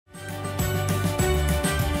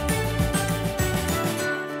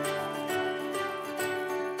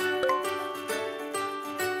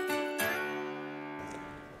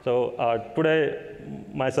Today,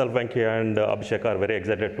 myself, Venki, and Abhishek are very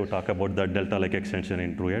excited to talk about the Delta Lake extension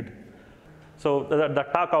in Druid. So the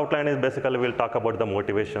talk outline is basically we'll talk about the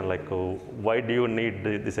motivation, like why do you need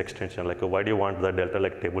this extension, like why do you want the Delta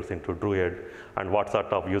Lake tables into Druid, and what sort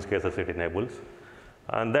of use cases it enables.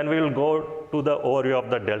 And then we will go to the overview of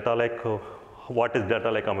the Delta Lake. What is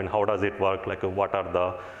Delta Lake? I mean, how does it work? Like, what are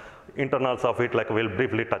the internals of it? Like, we'll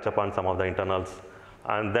briefly touch upon some of the internals.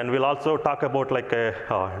 And then we'll also talk about like a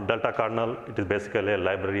Delta kernel. It is basically a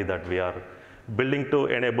library that we are building to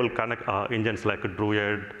enable engines like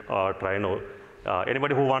Druid or Trino.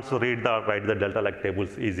 Anybody who wants to write the Delta Lake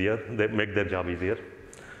tables easier, they make their job easier.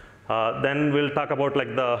 Then we'll talk about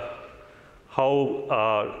like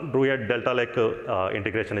how Druid Delta Lake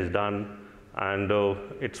integration is done, and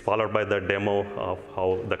it's followed by the demo of how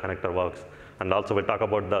the connector works. And also we'll talk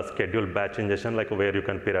about the scheduled batch ingestion, like where you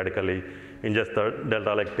can periodically ingest the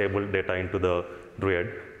Delta Lake table data into the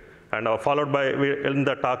Druid. And followed by, we end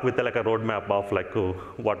the talk with like a roadmap of like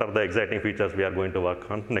what are the exciting features we are going to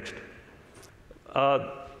work on next.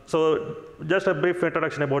 So just a brief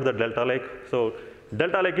introduction about the Delta Lake. So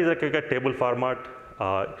Delta Lake is like a table format.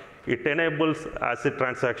 It enables ACID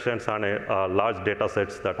transactions on a large data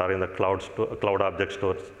sets that are in the cloud object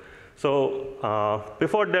stores. So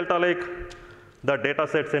before Delta Lake, the data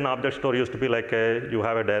sets in object store used to be like you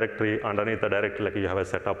have a directory, underneath the directory like you have a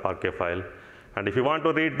setup Parquet file. And if you want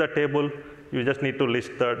to read the table, you just need to list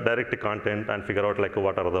the directory content and figure out like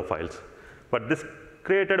what are the files. But this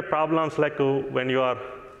created problems like when you are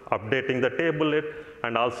updating the table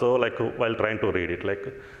and also like while trying to read it.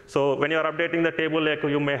 Like, so when you are updating the table, like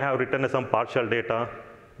you may have written some partial data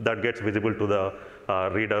that gets visible to the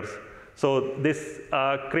readers. So this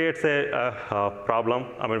creates a problem,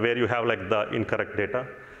 I mean, where you have like the incorrect data.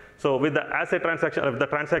 So with the ACID transaction, the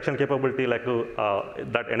transaction capability like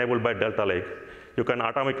that enabled by Delta Lake, you can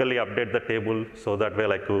automatically update the table so that way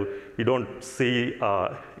like you don't see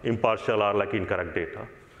impartial or like incorrect data.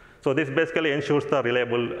 So this basically ensures the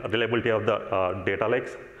reliability of the data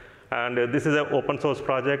lakes. And this is an open source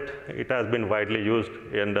project. It has been widely used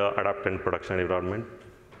in the adapted production environment.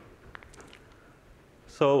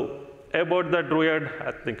 So about the Druid,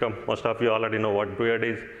 I think most of you already know what Druid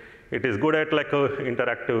is. It is good at like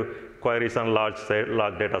interactive queries on large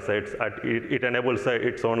data sets. It enables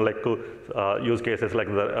its own like use cases like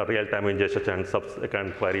the real-time ingestion and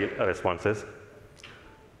subsequent query responses.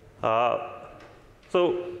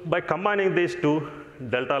 So by combining these two,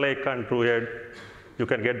 Delta Lake and Druid, you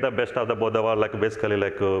can get the best of the both of our, like basically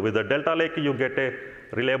like with the Delta Lake, you get a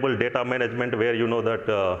reliable data management where you know that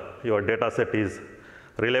your data set is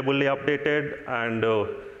reliably updated and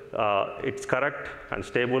it's correct and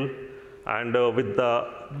stable. And with the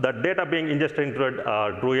data being ingested into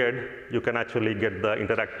Druid, you can actually get the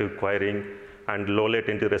interactive querying and low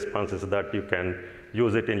latency responses that you can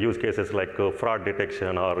use it in use cases like fraud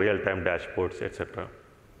detection or real-time dashboards, etc.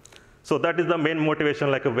 So that is the main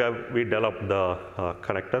motivation, like we developed the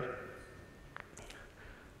connector.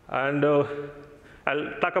 And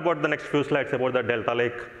I'll talk about the next few slides about the Delta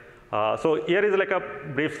Lake. So here is like a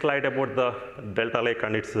brief slide about the Delta Lake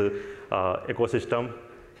and its ecosystem.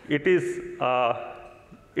 It is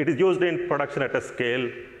used in production at a scale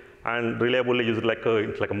and reliably used like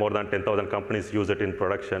it's like more than 10,000 companies use it in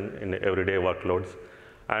production in everyday workloads.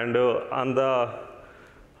 And on the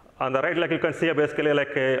right, like you can see basically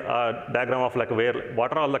like a diagram of like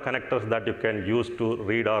what are all the connectors that you can use to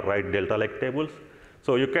read or write Delta Lake tables.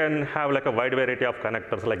 So you can have like a wide variety of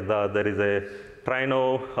connectors, like there is a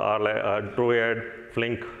Trino or like a Druid,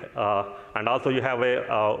 Flink, and also you have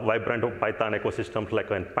a vibrant Python ecosystems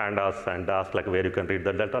like in Pandas and Dask, like where you can read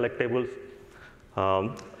the Delta Lake tables.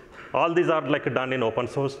 All these are like done in open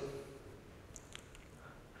source.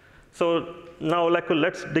 So now like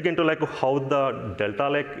let's dig into like how the Delta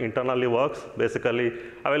Lake internally works. Basically,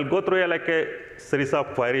 I will go through like a series of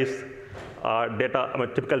queries.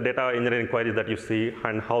 Typical data engineering queries that you see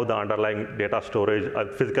and how the underlying data storage,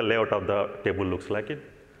 physical layout of the table looks like it.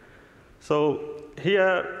 So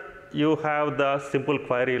here you have the simple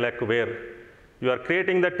query like where you are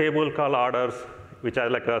creating the table called orders, which has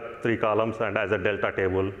like 3 columns and as a delta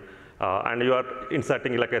table, and you are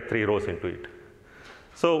inserting like 3 rows into it.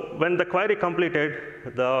 So when the query completed,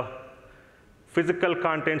 the physical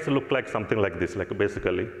contents look like something like this, like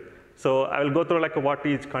basically. So I will go through like what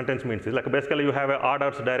each contents means. It's like basically you have a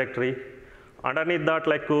orders directory. Underneath that,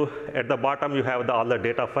 like at the bottom, you have all the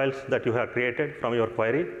data files that you have created from your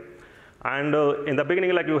query. And in the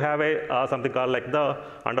beginning, like you have a something called like the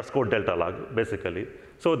underscore delta log, basically.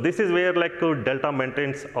 So this is where like Delta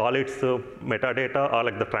maintains all its metadata or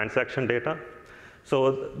like the transaction data.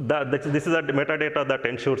 So this is a metadata that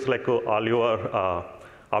ensures like all your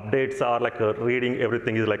updates are like reading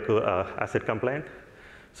everything is like ACID compliant.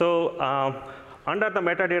 So under the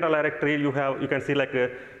metadata directory, you can see like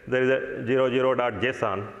there is a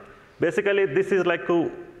 00.json. Basically, this is like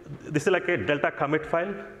a delta commit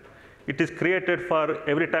file. It is created for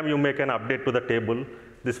every time you make an update to the table.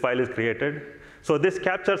 This file is created. So this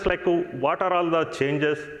captures like what are all the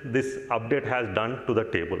changes this update has done to the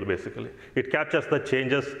table. Basically, it captures the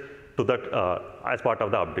changes to that as part of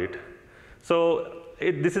the update. So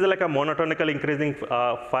this is like a monotonically increasing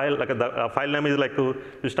file. Like the file name is like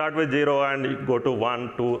you start with 0 and you go to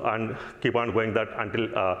 1, 2, and keep on going that until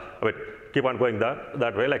keep on going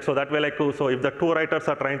that way. Like so that way, like so if the two writers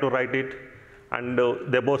are trying to write it, and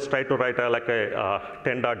they both try to write like a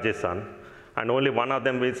 10.json, and only one of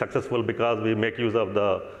them is successful because we make use of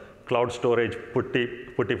the cloud storage putty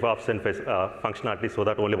option functionality, so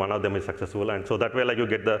that only one of them is successful, and so that way like you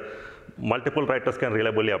get the multiple writers can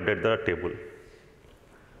reliably update the table.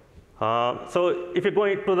 So if you go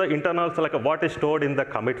into the internals, like what is stored in the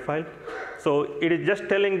commit file, so it is just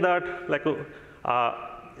telling that like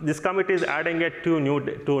this commit is adding two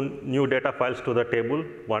new data files to the table.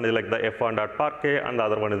 One is like the f1.parquet and the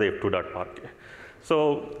other one is the f2.parquet.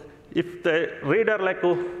 So if the reader like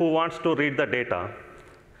who wants to read the data,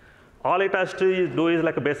 all it has to do is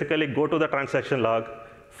like basically go to the transaction log,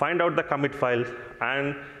 find out the commit files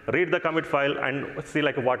and read the commit file and see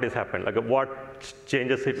like what is happened, like what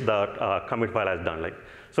changes the commit file has done. Like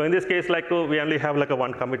so in this case, like we only have like a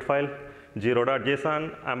one commit file,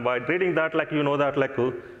 0.json, and by reading that, like you know that like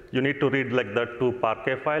you need to read like the two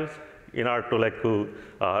parquet files in order to like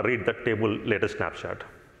read the table latest snapshot.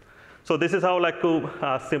 So this is how like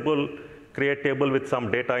simple create table with some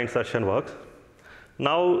data insertion works.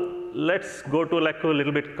 Now let's go to like a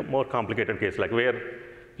little bit more complicated case, like where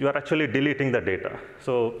you are actually deleting the data.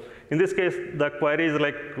 So in this case, the query is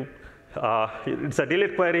like it's a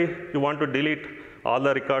delete query. You want to delete all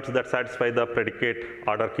the records that satisfy the predicate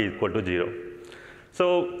order key equal to 0.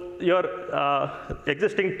 So your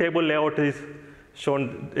existing table layout is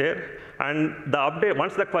shown there, and the update,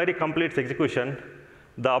 once the query completes execution,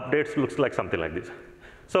 the updates looks like something like this.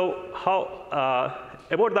 So how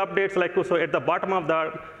about the updates, like so at the bottom of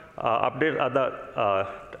the update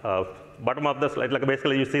bottom of the slide, like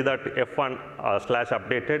basically you see that f1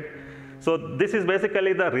 /updated. So this is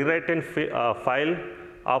basically the rewritten file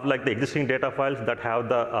of like the existing data files that have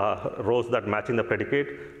the rows that matching the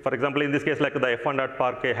predicate. For example, in this case, like the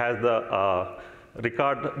f1.parquet has the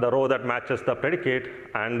record, the row that matches the predicate,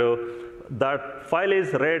 and that file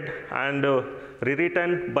is read and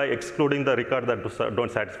rewritten by excluding the record that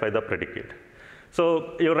don't satisfy the predicate.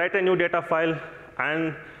 So you write a new data file,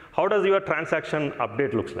 and how does your transaction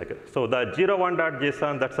update looks like? So the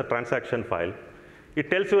 01.json, that's a transaction file. It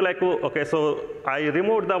tells you like, okay, so I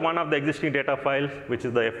removed the one of the existing data files, which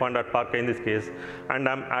is the f1.parquet in this case, and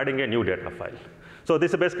I'm adding a new data file. So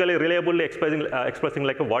this is basically reliably expressing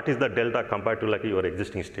like what is the delta compared to like your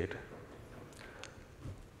existing state.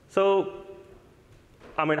 So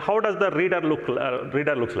I mean, how does the reader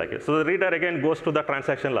looks like it? So the reader again goes to the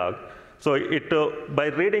transaction log. So it by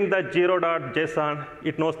reading the 0.json,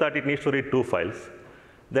 it knows that it needs to read two files.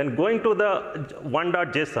 Then going to the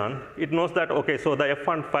 1.json, it knows that, okay, so the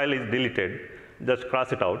f1 file is deleted, just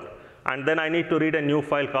cross it out. And then I need to read a new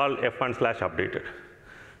file called f1/updated.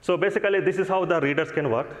 So basically, this is how the readers can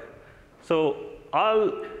work. So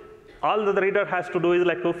all the reader has to do is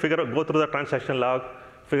like to go through the transaction log,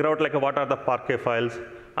 figure out like what are the parquet files,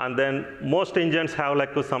 and then most engines have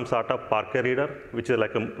like some sort of parquet reader, which is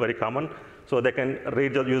like very common. So they can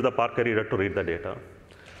use the parquet reader to read the data.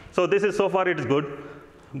 So this is so far it is good.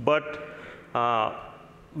 But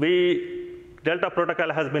Delta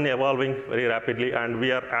protocol has been evolving very rapidly, and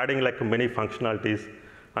we are adding like many functionalities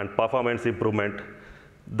and performance improvement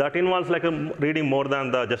that involves like reading more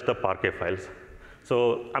than just the parquet files.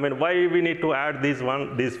 So I mean, why we need to add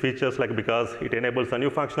these features, like because it enables a new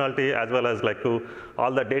functionality as well as like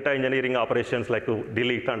all the data engineering operations like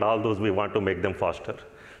delete and all those, we want to make them faster.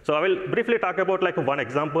 So I will briefly talk about like one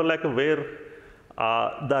example like where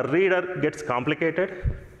the reader gets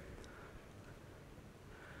complicated.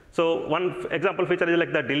 So one example feature is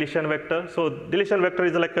like the deletion vector. So deletion vector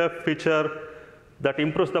is like a feature that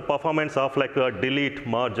improves the performance of like a delete,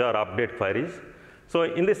 merge, or update queries. So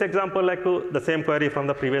in this example, like the same query from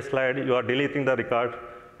the previous slide, you are deleting the record,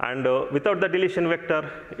 and without the deletion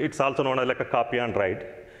vector, it's also known as like a copy and write.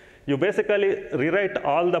 You basically rewrite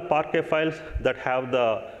all the parquet files that have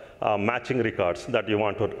the matching records that you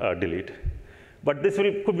want to delete. But this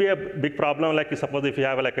could be a big problem, like suppose if you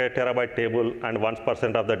have like a terabyte table and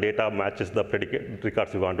 1% of the data matches the predicate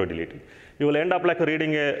records you want to delete. You will end up like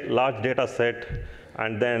reading a large data set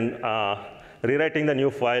and then rewriting the new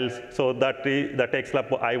files, so that takes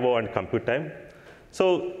up I/O and compute time.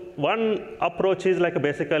 So one approach is like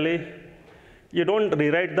basically, you don't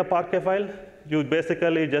rewrite the Parquet file. You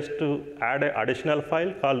basically just add an additional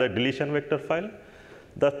file called the deletion vector file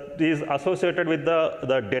that is associated with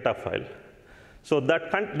the data file. So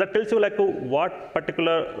that tells you like what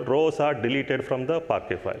particular rows are deleted from the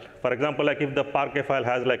Parquet file. For example, like if the Parquet file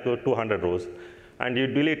has like 200 rows, and you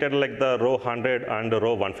deleted like the row 100 and the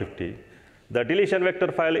row 150, the deletion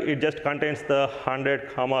vector file, it just contains the 100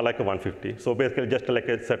 comma like 150. So basically just like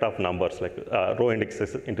a set of numbers, like row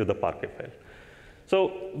indexes into the Parquet file.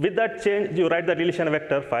 So with that change, you write the deletion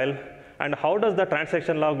vector file. And how does the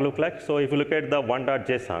transaction log look like? So if you look at the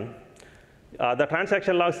 1.json, the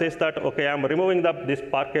transaction log says that, okay, I'm removing this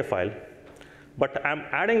Parquet file, but I'm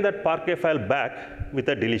adding that Parquet file back with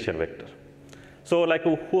a deletion vector. So like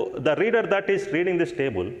the reader that is reading this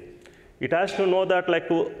table, it has to know that like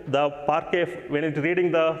the Parquet, when it's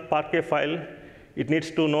reading the Parquet file, it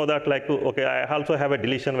needs to know that like, okay, I also have a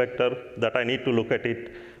deletion vector that I need to look at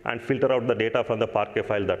it and filter out the data from the Parquet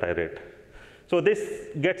file that I read. So this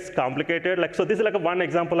gets complicated. Like, so this is like one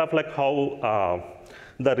example of like how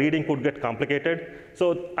the reading could get complicated.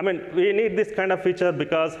 So I mean, we need this kind of feature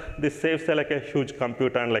because this saves like a huge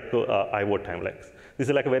compute and like I/O time. Like this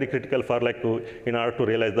is like very critical for like in order to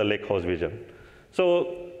realize the lakehouse vision.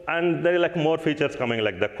 So and there are like more features coming,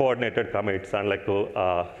 like the coordinated commits and like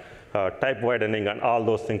type widening and all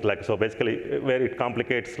those things. Like so basically where it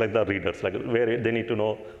complicates like the readers, like where they need to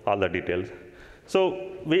know all the details.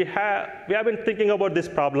 So we have been thinking about this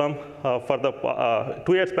problem for the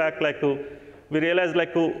 2 years back. Like we realized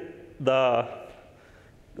like the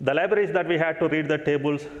libraries that we had to read the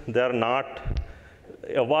tables, they are not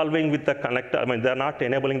evolving with the connector. I mean, they are not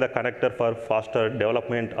enabling the connector for faster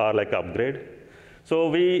development or like upgrade. So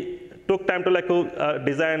we took time to like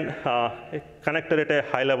design a connector at a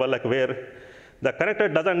high level, like where the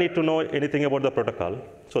connector doesn't need to know anything about the protocol.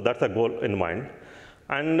 So that's a goal in mind.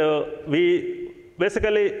 And we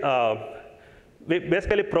basically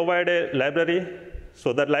provide a library.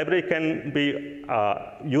 So that library can be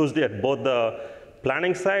used at both the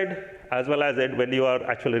planning side as well as when you are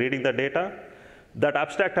actually reading the data that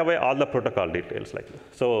abstract away all the protocol details. Like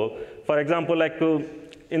so, for example, like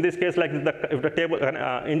in this case, like if the table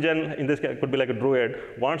engine in this case could be like a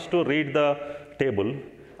Druid wants to read the table.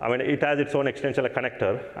 I mean, it has its own extension, like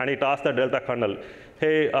connector, and it asks the Delta kernel,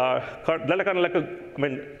 hey, Delta kernel, like I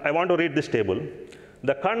mean, I want to read this table.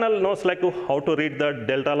 The kernel knows like how to read the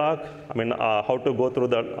delta log. I mean, how to go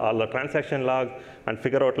through all the transaction log and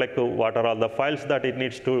figure out like what are all the files that it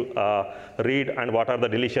needs to read and what are the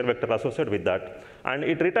deletion vector associated with that. And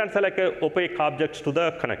it returns like opaque objects to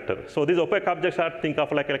the connector. So these opaque objects are think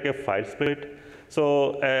of like a file split.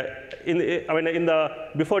 So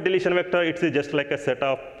before deletion vector, it's just like a set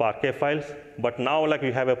of Parquet files. But now like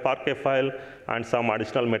we have a Parquet file and some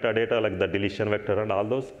additional metadata like the deletion vector and all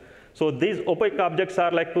those. So these opaque objects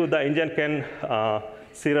are like the engine can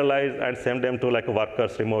serialize and send them to like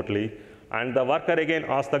workers remotely. And the worker again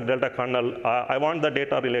asks the Delta kernel, I want the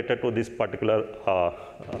data related to this particular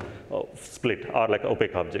split or like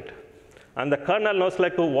opaque object. And the kernel knows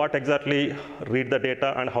like what exactly read the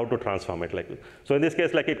data and how to transform it. Like so in this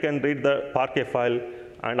case, like it can read the Parquet file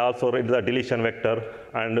and also read the deletion vector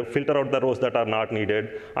and filter out the rows that are not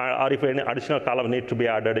needed. Or if any additional column needs to be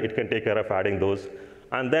added, it can take care of adding those.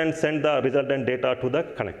 And then send the resultant data to the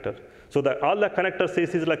connector. So all the connector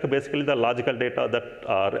sees is like basically the logical data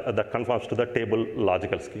that conforms to the table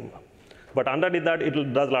logical schema. But underneath that,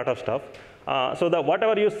 it does a lot of stuff. So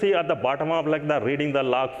whatever you see at the bottom of like the reading the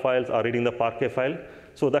log files or reading the Parquet file,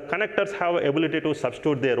 so the connectors have ability to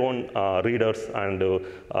substitute their own readers and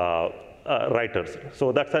writers.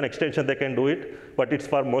 So that's an extension they can do it, but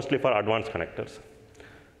it's mostly for advanced connectors.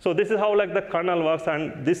 So this is how like the kernel works,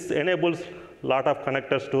 and this enables lot of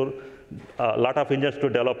connectors to, lot of engines to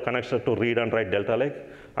develop connectors to read and write Delta Lake.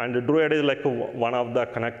 And Druid is like one of the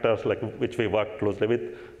connectors like which we work closely with.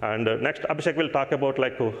 And next, Abhishek will talk about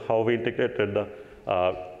like how we integrated the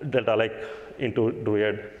Delta Lake into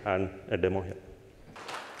Druid and a demo here.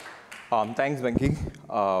 Thanks, Venki,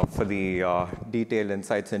 for the detailed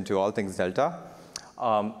insights into all things Delta.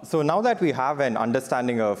 So now that we have an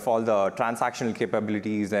understanding of all the transactional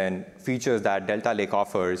capabilities and features that Delta Lake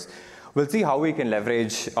offers, we'll see how we can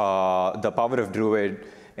leverage the power of Druid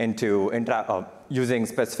into using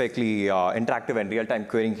specifically interactive and real-time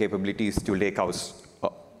querying capabilities to Lakehouse.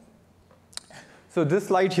 So this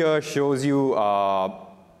slide here shows you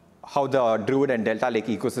how the Druid and Delta Lake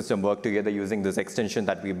ecosystem work together using this extension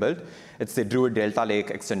that we built. It's the Druid Delta Lake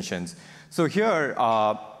extensions. So here,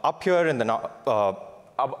 up here in the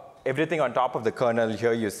everything on top of the kernel,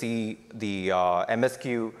 here you see the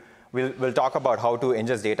MSQ. We'll talk about how to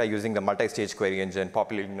ingest data using the multi-stage query engine,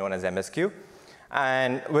 popularly known as MSQ.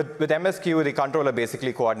 And with MSQ, the controller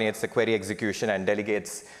basically coordinates the query execution and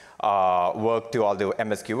delegates work to all the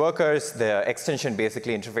MSQ workers. The extension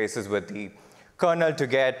basically interfaces with the kernel to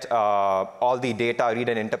get all the data, read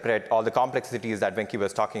and interpret all the complexities that Venki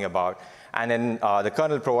was talking about. And then the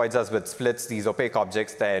kernel provides us with splits, these opaque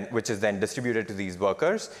objects, which is then distributed to these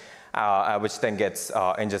workers, which then gets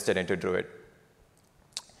ingested into Druid.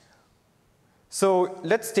 So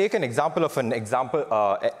let's take an example of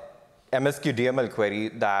MSQ DML query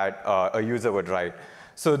that a user would write.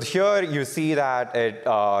 So here you see that it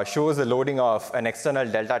shows the loading of an external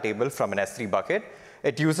delta table from an S3 bucket.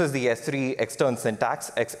 It uses the S3 extern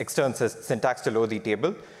syntax to load the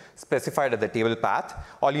table, specified at the table path.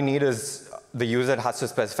 All you need is the user has to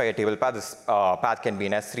specify a table path. This path can be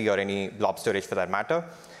an S3 or any blob storage for that matter.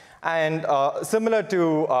 And similar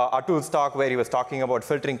to Atul's talk where he was talking about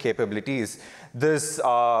filtering capabilities, this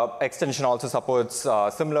extension also supports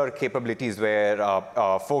similar capabilities where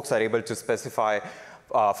folks are able to specify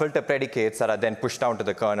filter predicates that are then pushed down to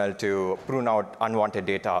the kernel to prune out unwanted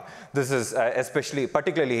data. This is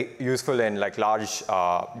particularly useful in like large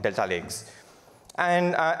delta lakes.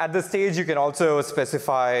 And at this stage, you can also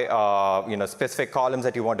specify specific columns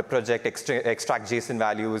that you want to project, extract JSON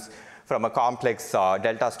values from a complex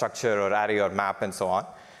delta structure or array or map and so on.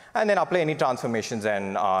 And then apply any transformations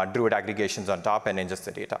and Druid aggregations on top and ingest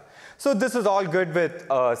the data. So this is all good with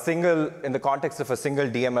in the context of a single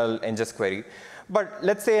DML ingest query. But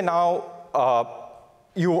let's say now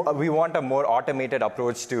we want a more automated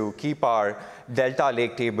approach to keep our Delta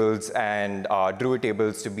Lake tables and Druid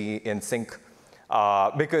tables to be in sync.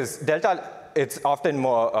 Because Delta, it's often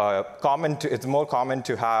more common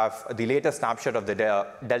to have the latest snapshot of the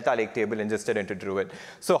Delta Lake table ingested into Druid.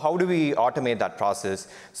 So how do we automate that process?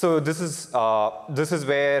 So this is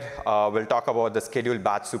where we'll talk about the scheduled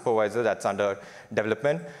batch supervisor that's under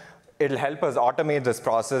development. It'll help us automate this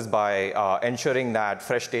process by ensuring that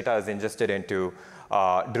fresh data is ingested into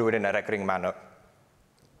Druid in a recurring manner.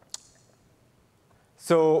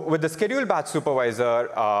 So with the scheduled batch supervisor,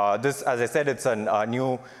 this, as I said, it's a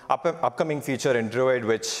new upcoming feature in Druid,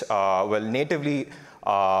 which will natively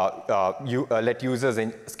let users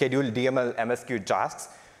schedule DML MSQ tasks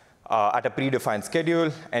at a predefined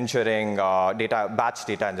schedule, ensuring batch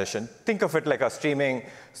data ingestion. Think of it like a streaming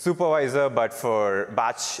supervisor, but for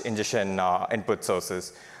batch ingestion input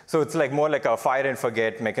sources. So it's like more like a fire and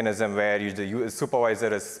forget mechanism where once the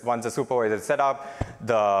supervisor is set up,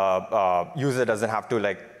 the user doesn't have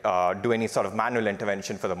to do any sort of manual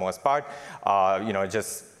intervention for the most part.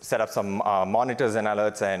 Just set up some monitors and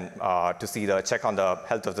alerts and to check on the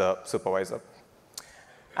health of the supervisor.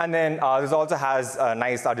 And then this also has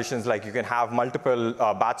nice additions, like you can have multiple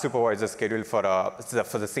batch supervisors scheduled for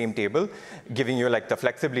the same table, giving you the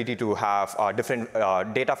flexibility to have different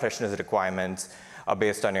data freshness requirements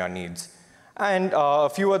based on your needs. And a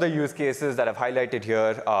few other use cases that I've highlighted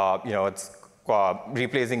here, it's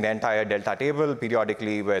replacing the entire Delta table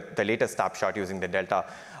periodically with the latest snapshot using the Delta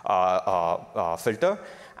filter.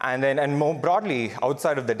 And more broadly,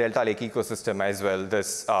 outside of the Delta Lake ecosystem as well,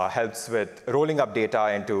 this helps with rolling up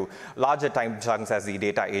data into larger time chunks as the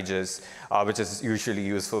data ages, which is usually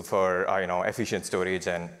useful for efficient storage,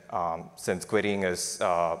 and since querying is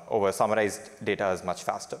over summarized data is much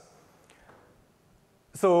faster.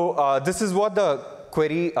 So this is what the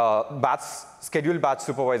query scheduled batch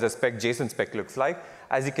supervisor spec JSON spec looks like.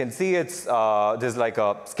 As you can see, there's like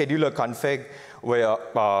a scheduler config where,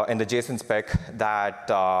 in the JSON spec that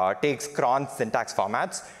takes cron syntax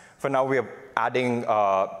formats. For now, we are adding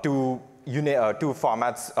two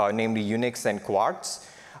formats, namely Unix and Quartz.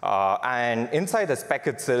 And inside the spec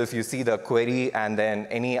itself, you see the query and then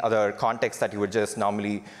any other context that you would just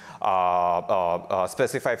normally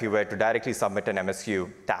specify if you were to directly submit an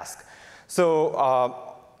MSQ task. So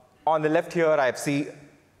on the left here,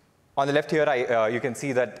 you can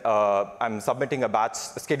see that I'm submitting a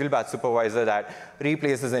scheduled batch supervisor that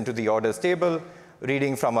replaces into the orders table,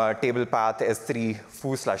 reading from a table path S3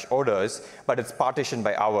 foo/orders, but it's partitioned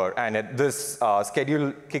by hour. And this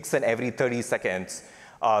schedule kicks in every 30 seconds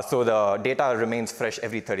So the data remains fresh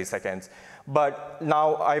every 30 seconds. But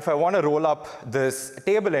now, if I want to roll up this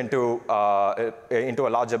table into a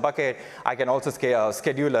larger bucket, I can also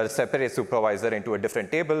schedule a separate supervisor into a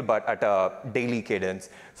different table, but at a daily cadence.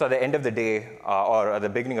 So at the end of the day, or at the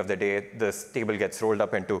beginning of the day, this table gets rolled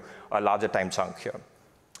up into a larger time chunk here.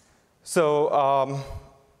 So,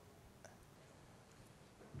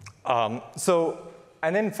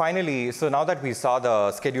 and then finally, so now that we saw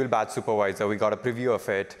the schedule batch supervisor, we got a preview of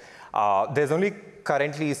it. There's only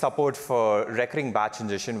currently support for recurring batch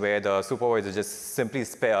ingestion, where the supervisor just simply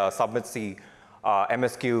submits the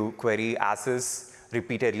MSQ query as is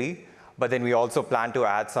repeatedly. But then we also plan to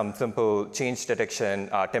add some simple change detection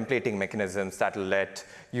templating mechanisms that will let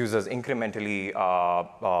users incrementally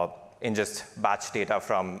ingest batch data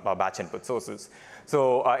from batch input sources.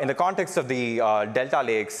 So in the context of the Delta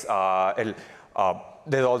Lakes,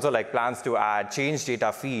 there's also like plans to add change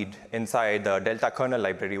data feed inside the Delta kernel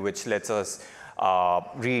library, which lets us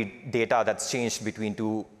read data that's changed between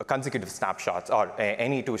two consecutive snapshots or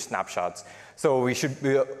any two snapshots. So we should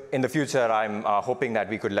be, in the future, I'm hoping that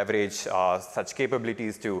we could leverage such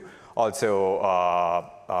capabilities to also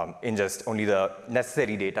ingest only the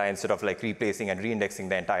necessary data instead of like replacing and reindexing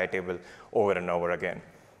the entire table over and over again.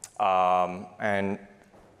 And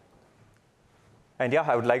yeah,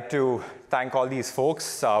 I would like to thank all these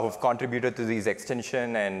folks who've contributed to these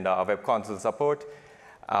extension and web console support.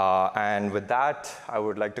 And with that, I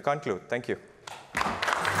would like to conclude. Thank you.